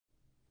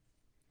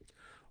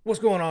What's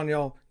going on,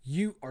 y'all?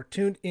 You are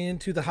tuned in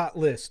to the Hot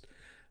List.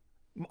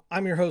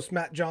 I'm your host,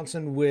 Matt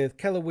Johnson with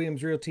Keller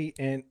Williams Realty,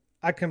 and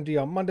I come to you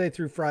on Monday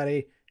through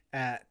Friday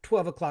at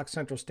 12 o'clock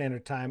Central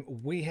Standard Time.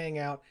 We hang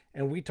out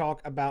and we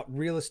talk about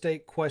real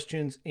estate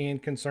questions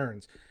and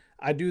concerns.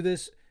 I do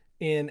this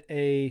in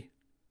a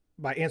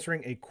by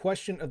answering a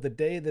question of the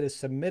day that is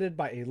submitted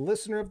by a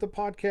listener of the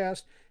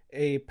podcast,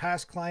 a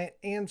past client,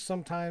 and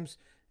sometimes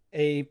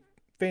a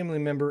family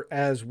member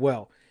as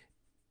well.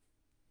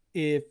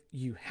 If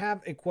you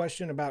have a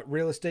question about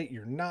real estate,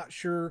 you're not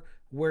sure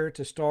where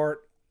to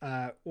start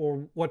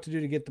or what to do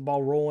to get the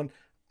ball rolling,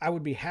 I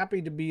would be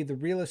happy to be the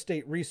real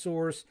estate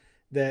resource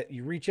that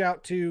you reach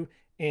out to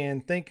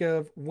and think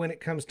of when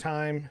it comes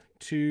time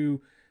to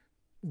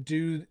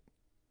do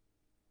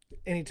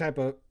any type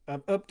of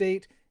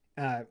update.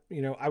 I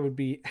would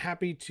be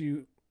happy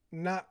to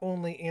not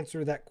only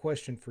answer that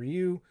question for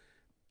you,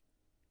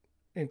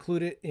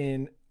 include it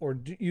in or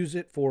use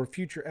it for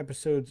future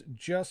episodes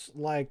just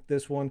like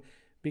this one,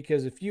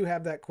 because if you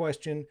have that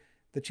question,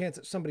 the chance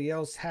that somebody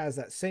else has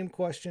that same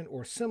question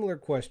or similar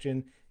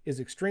question is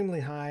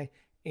extremely high.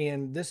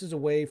 And this is a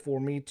way for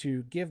me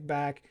to give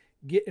back,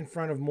 get in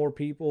front of more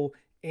people,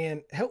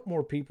 and help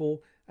more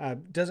people.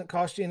 Doesn't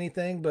cost you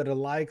anything but a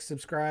like,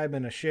 subscribe,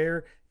 and a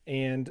share,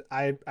 and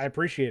I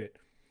appreciate it.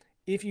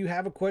 If you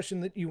have a question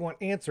that you want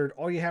answered,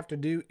 all you have to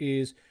do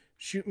is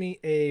shoot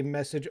me a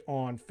message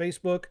on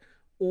Facebook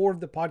or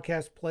the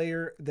podcast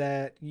player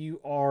that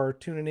you are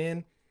tuning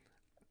in.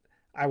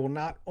 I will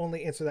not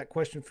only answer that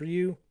question for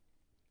you,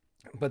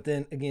 but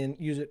then again,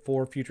 use it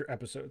for future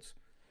episodes.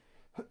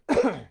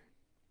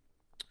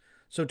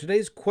 So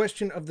today's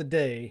question of the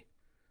day: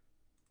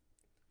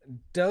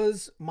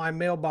 does my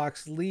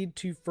mailbox lead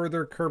to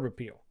further curb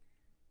appeal?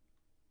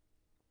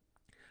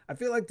 I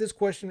feel like this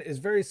question is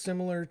very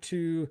similar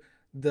to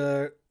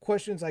the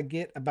questions I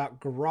get about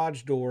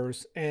garage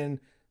doors and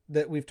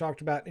that we've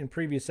talked about in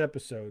previous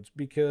episodes,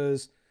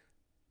 because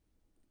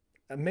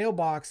a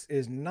mailbox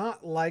is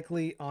not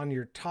likely on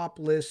your top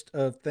list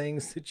of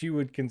things that you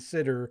would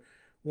consider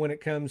when it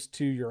comes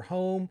to your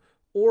home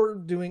or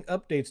doing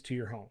updates to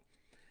your home.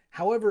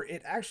 However,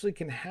 it actually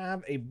can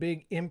have a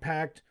big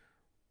impact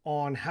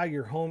on how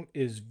your home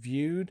is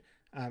viewed,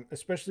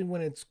 especially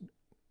when it's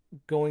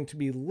going to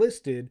be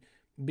listed,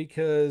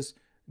 because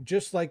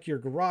just like your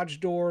garage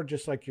door,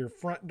 just like your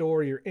front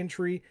door, your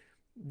entry,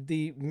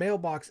 the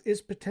mailbox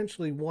is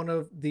potentially one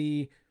of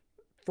the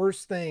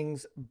first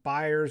things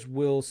buyers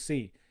will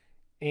see.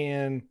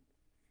 And,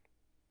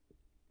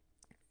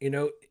 you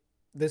know,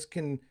 this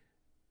can,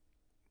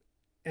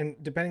 and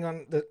depending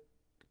on the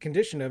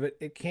condition of it,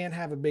 it can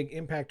have a big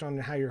impact on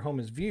how your home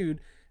is viewed,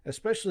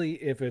 especially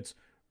if it's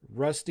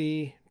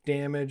rusty,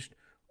 damaged,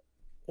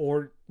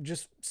 or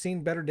just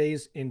seen better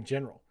days in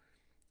general.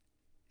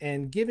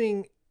 And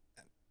giving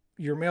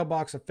your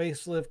mailbox a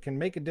facelift can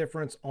make a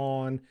difference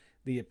on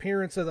the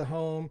appearance of the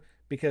home,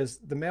 because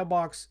the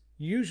mailbox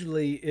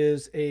usually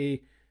is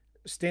a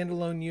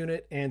standalone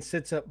unit and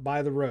sits up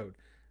by the road.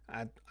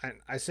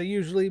 I say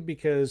usually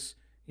because,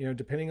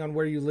 depending on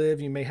where you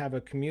live, you may have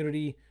a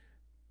community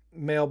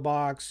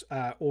mailbox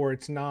or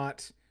it's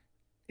not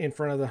in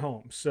front of the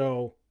home.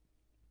 So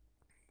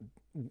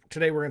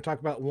today we're going to talk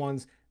about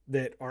ones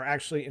that are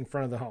actually in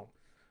front of the home.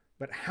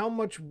 But how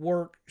much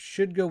work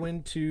should go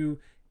into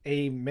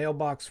a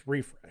mailbox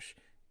refresh?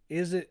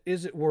 Is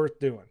it worth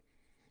doing?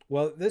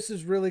 Well, this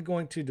is really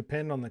going to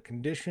depend on the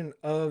condition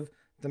of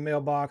the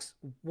mailbox,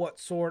 what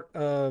sort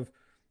of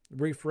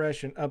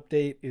refresh and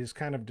update is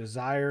kind of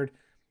desired.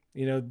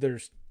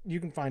 You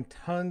can find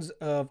tons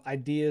of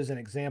ideas and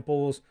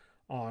examples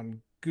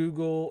on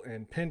Google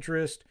and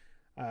Pinterest.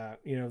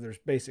 There's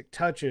basic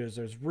touches,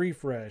 there's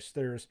refresh,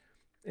 there's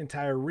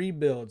entire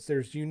rebuilds,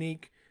 there's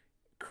unique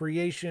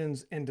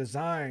creations and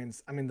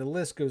designs. I mean, the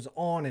list goes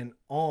on and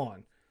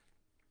on.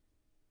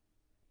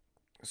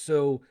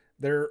 So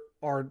there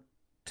are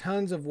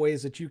tons of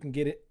ways that you can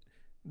get it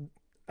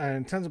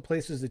and tons of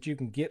places that you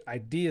can get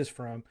ideas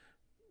from.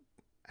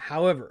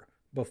 However,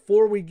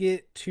 before we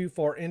get too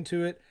far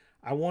into it,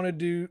 I want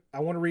to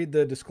read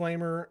the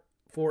disclaimer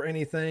for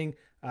anything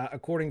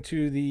according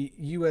to the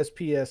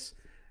USPS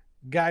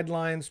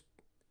guidelines,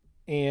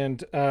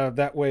 and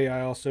that way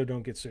I also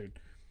don't get sued.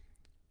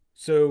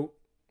 So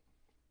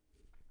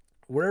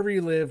wherever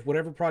you live,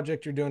 whatever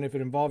project you're doing, if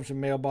it involves a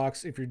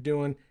mailbox, if you're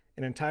doing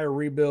an entire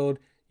rebuild,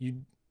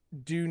 you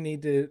do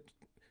need to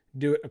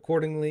do it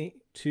accordingly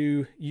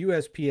to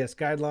USPS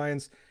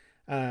guidelines.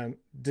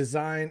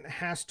 Design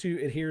has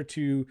to adhere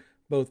to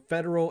both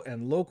federal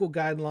and local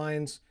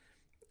guidelines.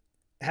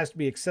 It has to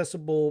be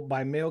accessible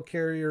by mail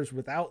carriers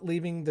without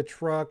leaving the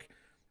truck.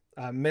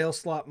 Mail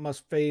slot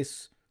must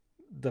face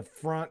the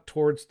front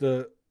towards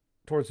the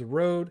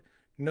road,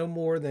 no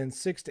more than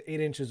 6 to 8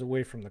 inches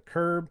away from the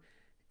curb,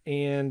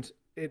 and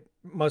it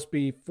must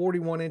be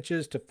 41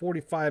 inches to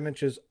 45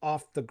 inches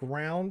off the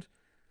ground,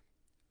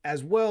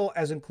 as well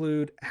as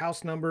include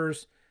house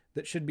numbers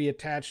that should be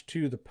attached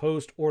to the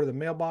post or the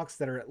mailbox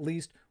that are at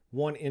least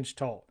 1 inch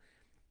tall.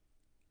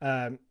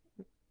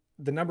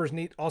 the numbers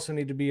also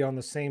need to be on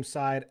the same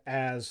side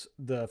as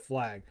the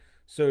flag.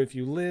 So if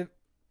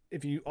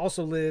you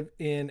also live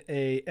in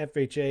a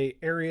FHA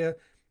area,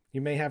 you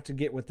may have to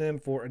get with them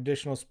for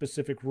additional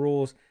specific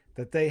rules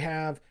that they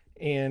have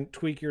and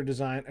tweak your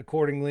design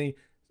accordingly.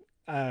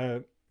 Uh,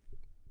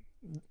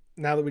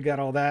 now that we got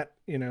all that,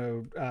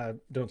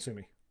 don't sue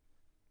me.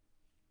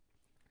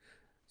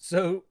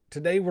 So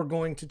today we're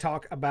going to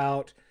talk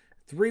about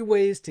 3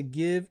 ways to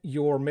give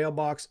your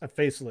mailbox a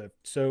facelift.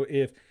 So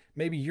if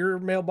maybe your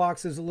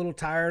mailbox is a little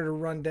tired or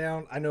run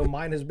down, I know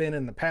mine has been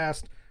in the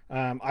past.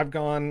 I've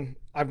gone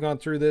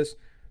through this.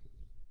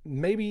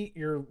 Maybe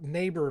your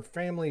neighbor,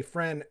 family,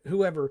 friend,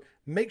 whoever,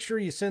 make sure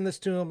you send this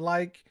to them,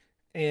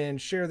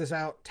 and share this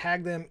out,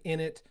 tag them in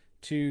it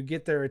to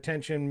get their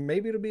attention.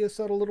 Maybe it'll be a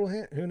subtle little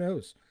hint, who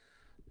knows.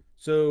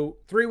 So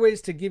 3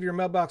 ways to give your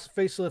mailbox a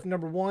facelift.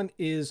 Number 1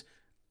 is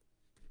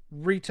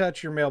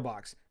retouch your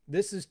mailbox.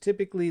 This is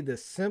typically the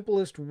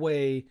simplest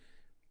way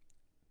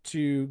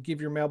to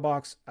give your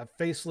mailbox a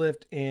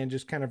facelift and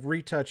just kind of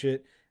retouch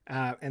it.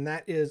 And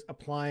that is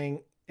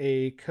applying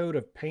a coat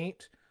of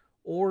paint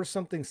or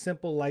something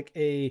simple like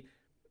a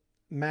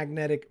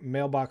magnetic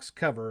mailbox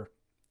cover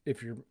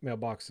if your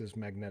mailbox is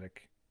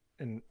magnetic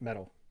and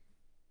metal.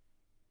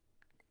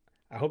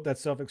 I hope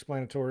that's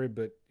self-explanatory,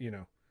 but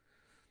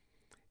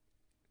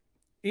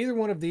either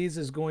one of these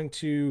is going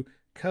to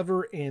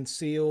cover and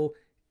seal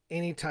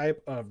any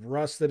type of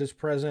rust that is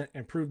present,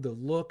 improve the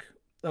look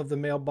of the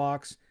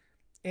mailbox,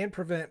 and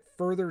prevent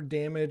further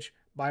damage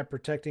by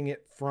protecting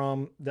it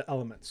from the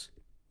elements.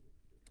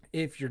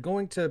 If you're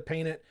going to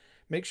paint it,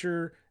 make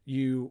sure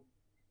you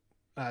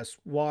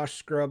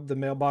scrub the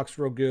mailbox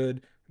real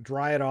good,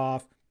 dry it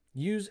off,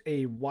 use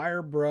a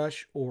wire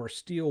brush or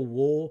steel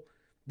wool.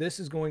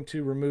 This is going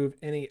to remove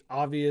any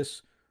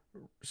obvious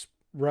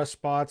rust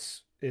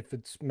spots if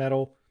it's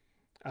metal.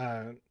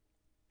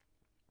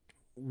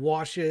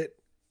 Wash it,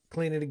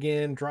 clean it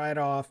again, dry it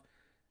off.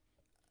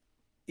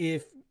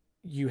 If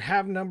you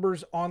have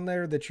numbers on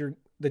there that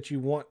you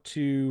want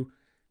to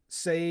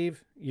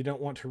save, you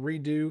don't want to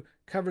redo,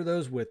 cover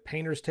those with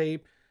painter's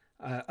tape.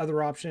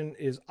 Other option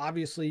is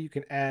obviously you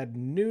can add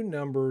new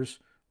numbers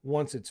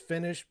once it's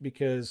finished,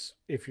 because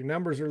if your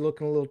numbers are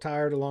looking a little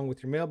tired along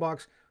with your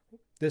mailbox,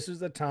 this is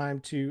the time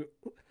to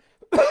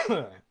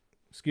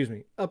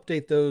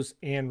update those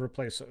and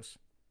replace those.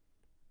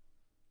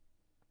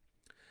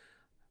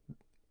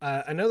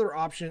 Another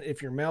option,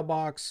 if your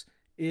mailbox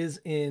is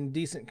in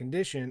decent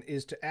condition,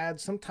 is to add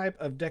some type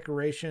of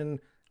decoration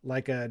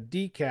like a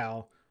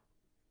decal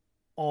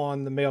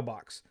on the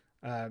mailbox.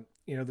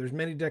 There's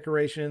many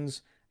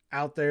decorations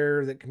out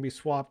there that can be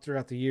swapped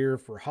throughout the year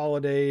for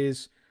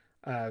holidays,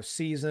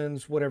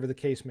 seasons, whatever the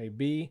case may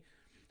be.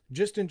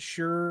 Just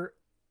ensure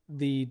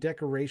the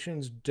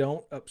decorations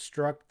don't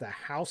obstruct the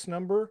house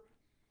number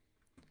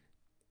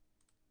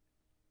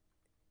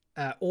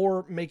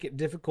or make it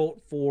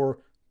difficult for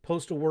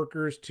postal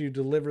workers to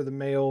deliver the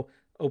mail,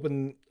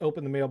 open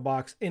the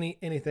mailbox,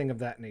 anything of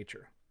that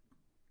nature.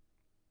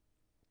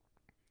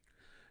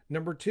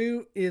 Number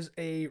 2 is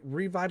a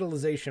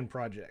revitalization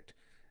project.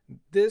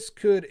 This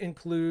could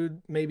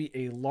include maybe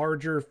a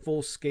larger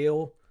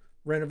full-scale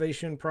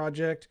renovation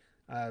project.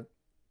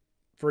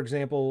 For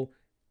example,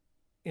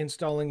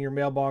 installing your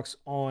mailbox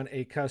on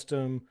a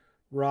custom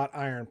wrought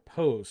iron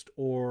post,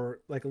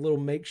 or like a little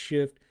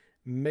makeshift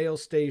mail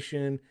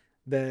station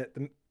that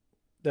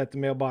the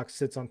mailbox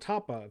sits on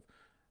top of,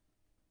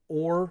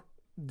 or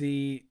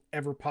the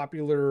ever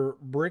popular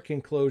brick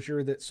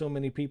enclosure that so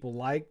many people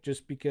like,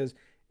 just because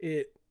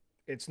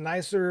it's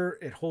nicer,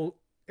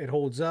 it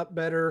holds up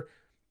better.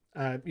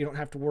 You don't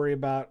have to worry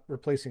about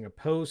replacing a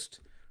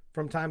post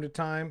from time to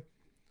time.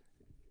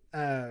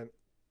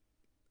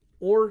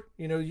 Or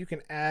you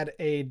can add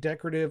a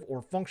decorative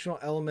or functional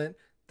element.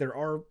 There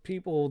are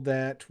people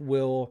that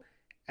will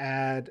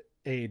add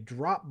a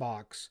drop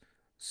box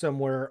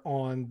somewhere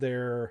on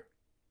their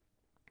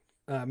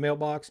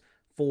mailbox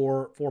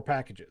for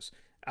packages.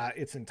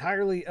 It's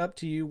entirely up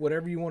to you,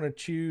 whatever you want to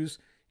choose.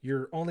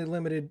 You're only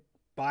limited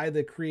by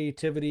the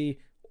creativity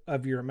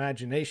of your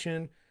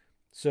imagination.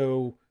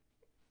 So,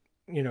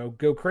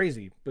 go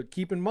crazy. But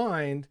keep in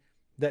mind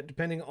that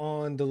depending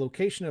on the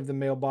location of the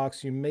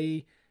mailbox, you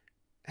may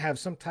have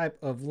some type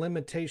of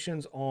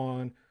limitations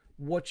on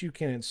what you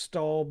can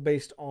install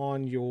based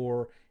on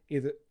your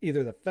either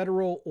the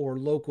federal or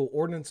local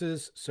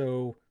ordinances.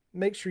 So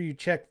make sure you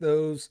check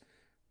those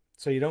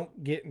so you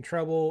don't get in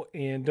trouble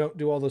and don't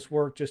do all this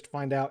work just to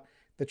find out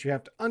that you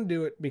have to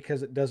undo it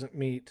because it doesn't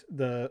meet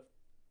the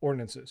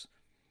ordinances.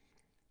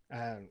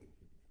 And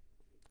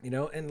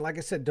like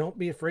I said, don't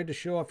be afraid to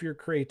show off your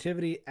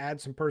creativity, add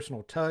some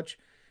personal touch,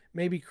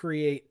 maybe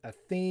create a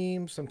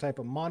theme, some type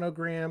of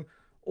monogram,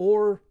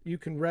 or you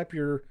can rep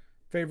your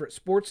favorite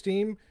sports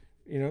team.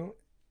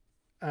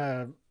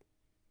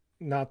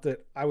 Not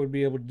that I would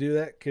be able to do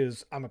that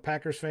because I'm a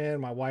Packers fan.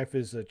 My wife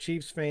is a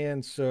Chiefs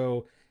fan,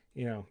 so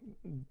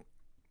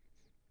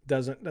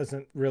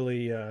doesn't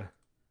really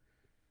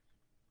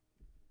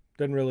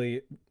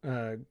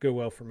go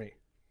well for me.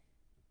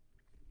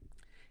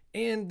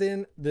 And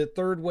then the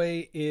third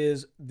way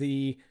is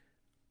the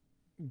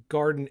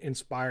garden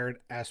inspired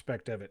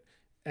aspect of it.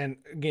 And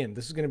again,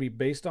 this is going to be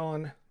based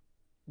on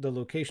the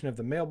location of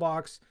the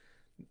mailbox.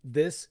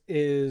 This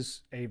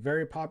is a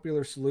very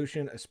popular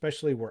solution,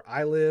 especially where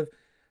I live.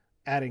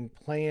 Adding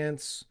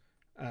plants,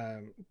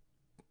 um,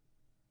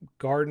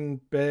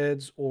 garden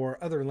beds, or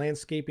other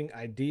landscaping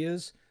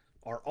ideas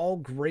are all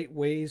great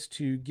ways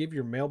to give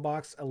your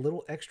mailbox a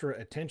little extra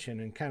attention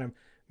and kind of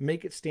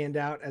make it stand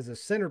out as a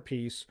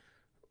centerpiece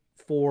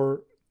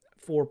for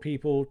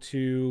people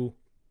to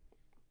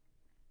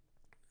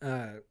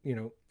you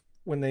know,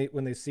 when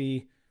they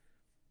see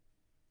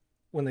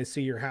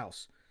your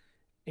house.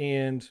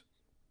 And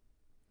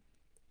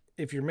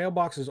if your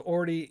mailbox is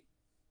already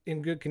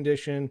in good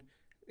condition,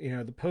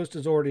 the post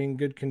is already in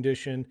good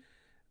condition,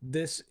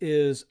 this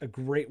is a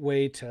great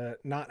way to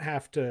not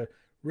have to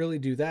really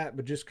do that,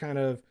 but just kind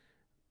of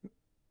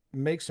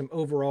make some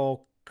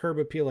overall curb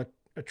appeal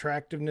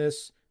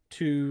attractiveness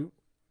to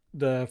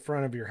the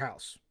front of your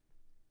house.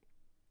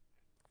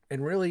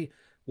 And really,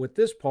 with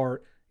this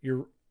part,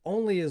 you're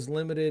only as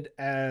limited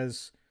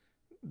as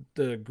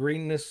the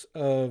greenness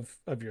of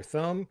your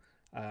thumb.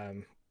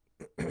 Um,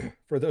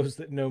 for those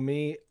that know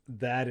me,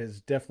 that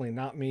is definitely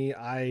not me.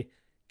 I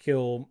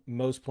kill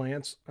most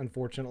plants,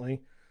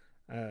 unfortunately.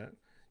 Uh,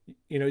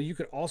 you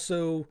could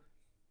also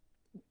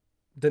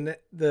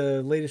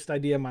the latest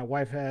idea my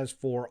wife has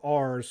for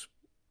ours,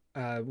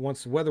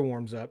 once the weather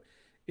warms up,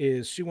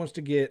 is she wants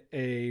to get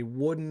a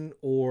wooden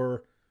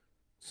or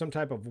some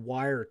type of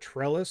wire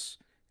trellis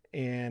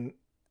and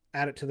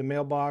add it to the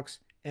mailbox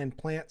and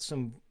plant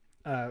some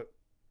uh,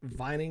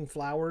 vining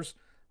flowers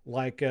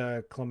like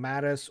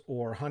clematis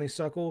or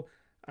honeysuckle.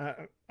 Uh,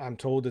 I'm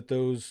told that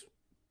those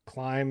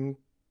climb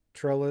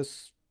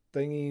trellis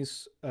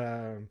thingies,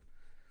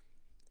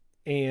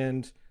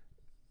 and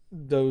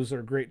those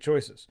are great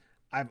choices.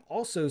 I've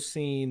also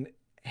seen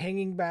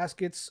hanging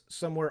baskets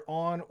somewhere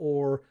on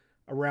or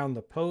around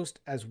the post,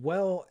 as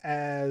well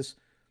as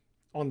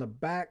on the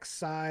back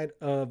side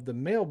of the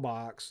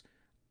mailbox.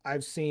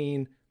 I've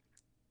seen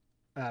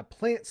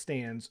plant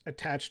stands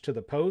attached to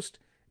the post,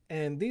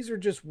 and these are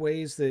just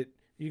ways that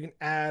you can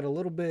add a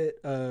little bit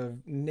of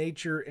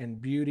nature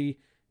and beauty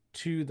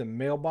to the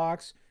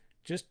mailbox,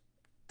 just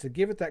to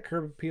give it that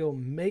curb appeal,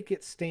 make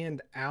it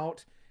stand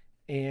out,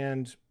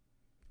 and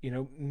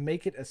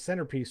make it a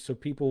centerpiece so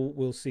people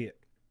will see it.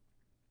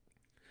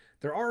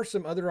 There are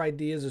some other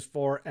ideas as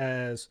far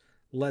as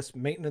less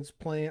maintenance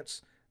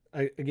plants.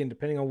 Again,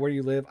 depending on where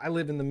you live. I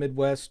live in the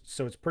Midwest,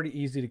 so it's pretty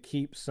easy to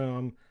keep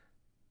some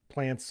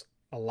plants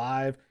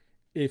alive.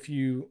 If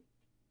you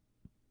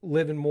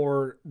live in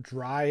more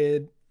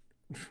dry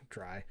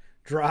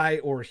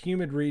or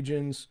humid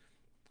regions,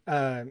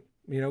 uh,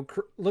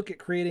 look at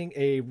creating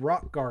a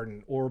rock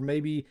garden or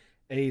maybe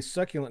a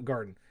succulent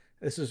garden.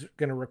 This is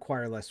going to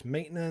require less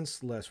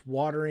maintenance, less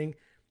watering,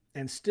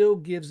 and still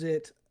gives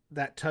it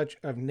that touch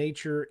of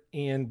nature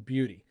and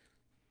beauty.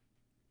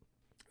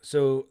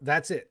 So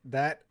that's it.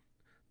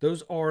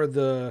 Those are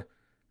the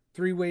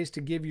three ways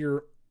to give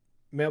your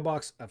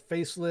mailbox a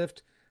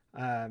facelift.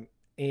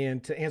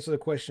 And to answer the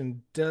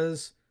question,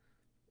 does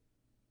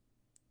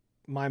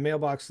my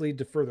mailbox lead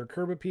to further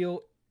curb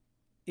appeal?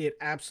 It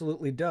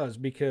absolutely does,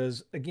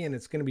 because again,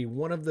 it's going to be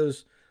one of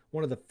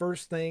the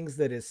first things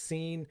that is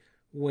seen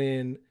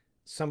when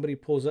somebody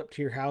pulls up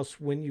to your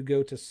house when you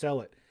go to sell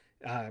it.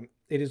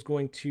 It is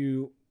going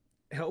to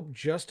help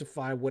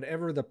justify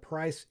whatever the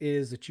price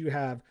is that you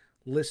have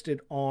listed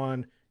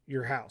on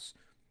your house.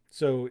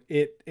 So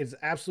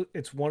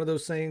it's one of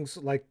those things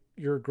like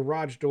your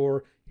garage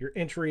door, your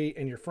entry,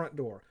 and your front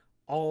door.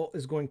 All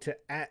is going to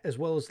add, as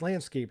well as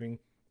landscaping,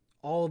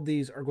 all of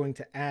these are going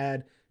to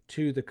add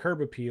to the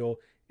curb appeal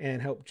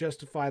and help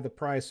justify the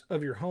price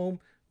of your home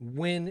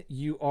when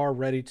you are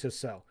ready to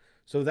sell.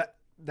 So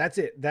that's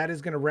it. That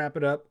is going to wrap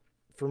it up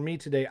for me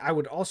today. I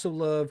would also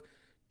love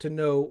to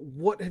know,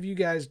 what have you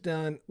guys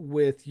done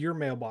with your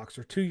mailbox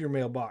or to your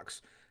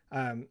mailbox?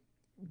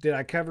 Did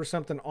I cover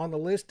something on the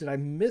list? Did I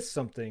miss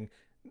something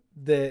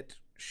that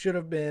should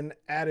have been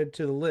added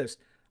to the list?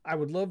 I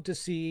would love to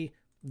see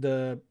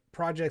the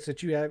projects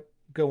that you have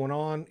going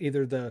on,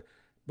 either the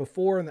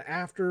before and the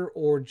after,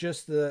 or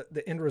just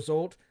the end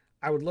result.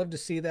 I would love to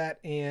see that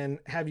and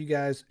have you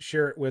guys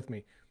share it with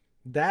me.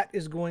 That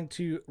is going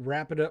to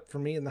wrap it up for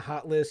me in the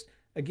hot list.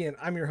 Again,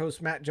 I'm your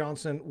host, Matt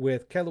Johnson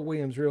with Keller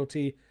Williams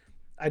Realty.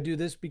 I do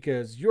this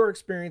because your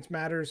experience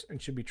matters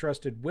and should be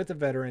trusted with a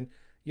veteran.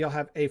 Y'all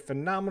have a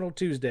phenomenal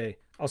Tuesday.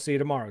 I'll see you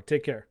tomorrow.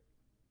 Take care.